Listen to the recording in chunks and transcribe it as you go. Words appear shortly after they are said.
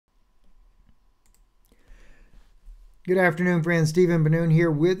Good afternoon, friends. Stephen Benoon here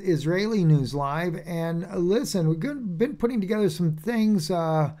with Israeli News Live. And listen, we've been putting together some things.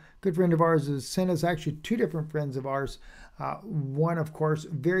 A good friend of ours has sent us, actually two different friends of ours. One, of course,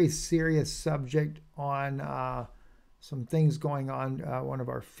 very serious subject on some things going on. One of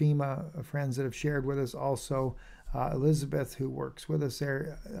our FEMA friends that have shared with us, also Elizabeth, who works with us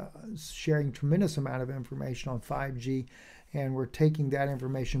there, sharing tremendous amount of information on 5G, and we're taking that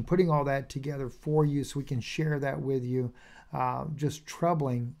information, putting all that together for you so we can share that with you. Just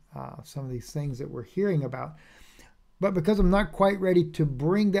troubling, some of these things that we're hearing about. But because I'm not quite ready to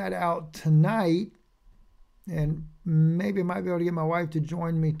bring that out tonight, and maybe I might be able to get my wife to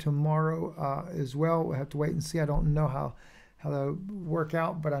join me tomorrow as well. We'll have to wait and see. I don't know how that'll work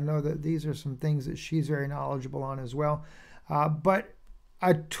out, but I know that these are some things that she's very knowledgeable on as well. But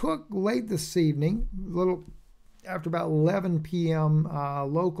I took late this evening, a little after about 11 p.m.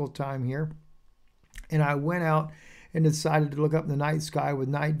 Local time here, and I went out and decided to look up in the night sky with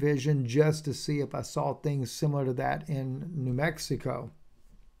night vision just to see if I saw things similar to that in New Mexico,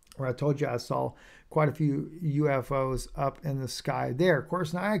 where I told you I saw quite a few UFOs up in the sky there. Of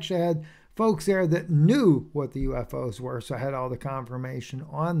course, and I actually had folks there that knew what the UFOs were, so I had all the confirmation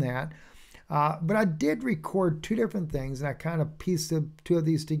on that. But I did record two different things, and I kind of pieced the two of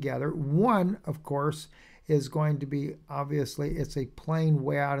these together. One, of course, is going to be, obviously, it's a plane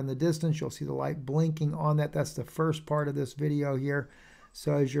way out in the distance. You'll see the light blinking on that. That's the first part of this video here.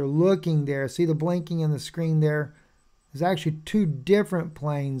 So as you're looking there, see the blinking in the screen there? There's actually two different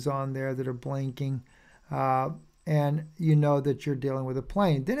planes on there that are blinking, and you know that you're dealing with a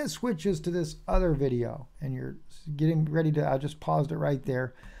plane. Then it switches to this other video, and you're getting ready to, I just paused it right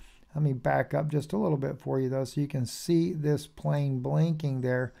there. Let me back up just a little bit for you, though, so you can see this plane blinking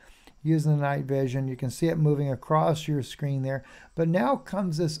there using the night vision. You can see it moving across your screen there. But now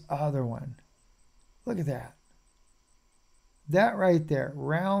comes this other one. Look at that. That right there,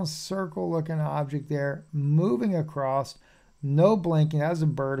 round circle looking object there, moving across, no blinking. That was a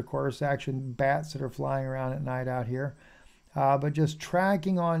bird, of course, actually bats that are flying around at night out here. But just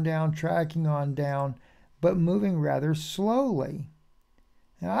tracking on down, but moving rather slowly.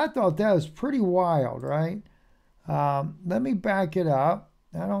 Now, I thought that was pretty wild, right? Let me back it up.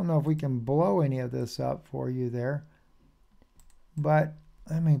 I don't know if we can blow any of this up for you there. But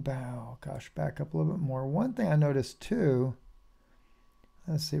let me back up a little bit more. One thing I noticed too,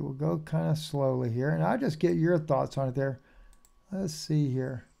 let's see, we'll go kind of slowly here, and I'll just get your thoughts on it there. Let's see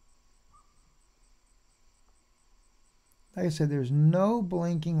here. Like I said, there's no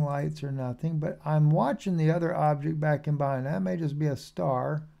blinking lights or nothing, but I'm watching the other object back and behind. That may just be a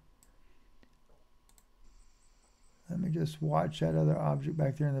star. Let me just watch that other object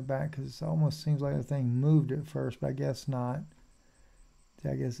back there in the back, because it almost seems like the thing moved at first, but I guess not. See,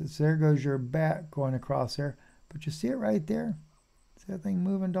 I guess it's, there goes your bat going across there. But you see it right there? See that thing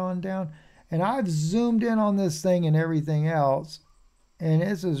moving on down? And I've zoomed in on this thing and everything else, and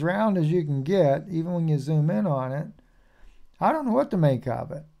it's as round as you can get, even when you zoom in on it. I don't know what to make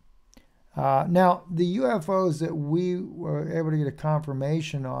of it. Now, the UFOs that we were able to get a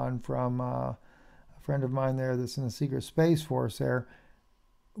confirmation on from a friend of mine there that's in the Secret Space Force there,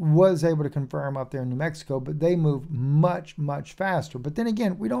 was able to confirm up there in New Mexico, but they move much, much faster. But then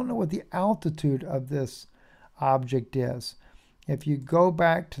again, we don't know what the altitude of this object is. If you go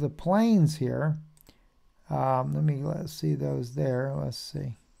back to the planes here, let's see those there. Let's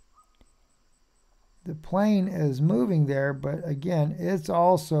see. The plane is moving there, but again, it's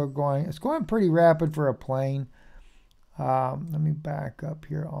also going, it's going pretty rapid for a plane. Let me back up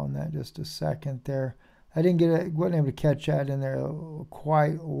here on that just a second there. I wasn't able to catch that in there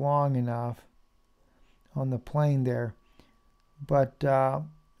quite long enough on the plane there, but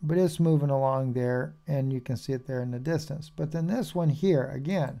it's moving along there, and you can see it there in the distance. But then this one here,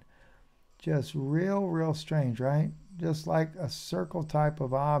 again, just real strange, right? Just like a circle type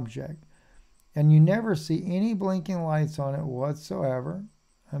of object, and you never see any blinking lights on it whatsoever.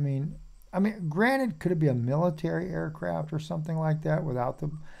 I mean, granted, could it be a military aircraft or something like that without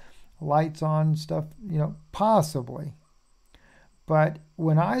the lights on and stuff? You know, possibly. But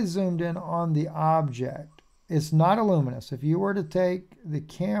when I zoomed in on the object, it's not luminous. If you were to take the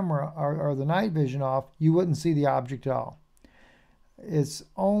camera or the night vision off, you wouldn't see the object at all. It's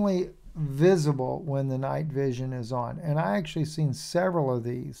only visible when the night vision is on. And I actually seen several of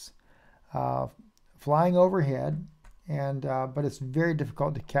these flying overhead. And but it's very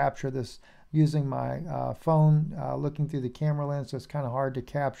difficult to capture this using my phone, looking through the camera lens, so it's kind of hard to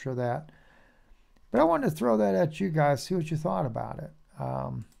capture that. But I wanted to throw that at you guys, see what you thought about it.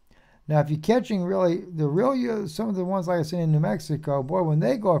 Now, if you're catching really some of the ones like I said in New Mexico, boy, when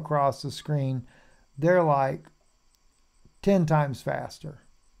they go across the screen, they're like 10 times faster.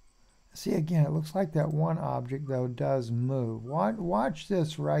 See, again, it looks like that one object, though, does move. Watch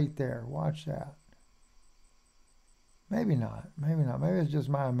this right there. Watch that. Maybe not. Maybe not. Maybe it's just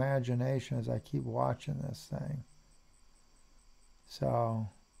my imagination as I keep watching this thing. So,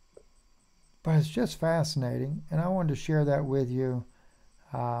 but it's just fascinating, and I wanted to share that with you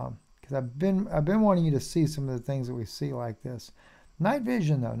because I've been wanting you to see some of the things that we see like this. Night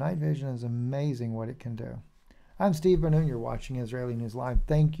vision, though. Night vision is amazing what it can do. I'm Steve Benoon. You're watching Israeli News Live.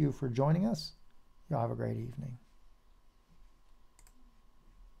 Thank you for joining us. Y'all have a great evening.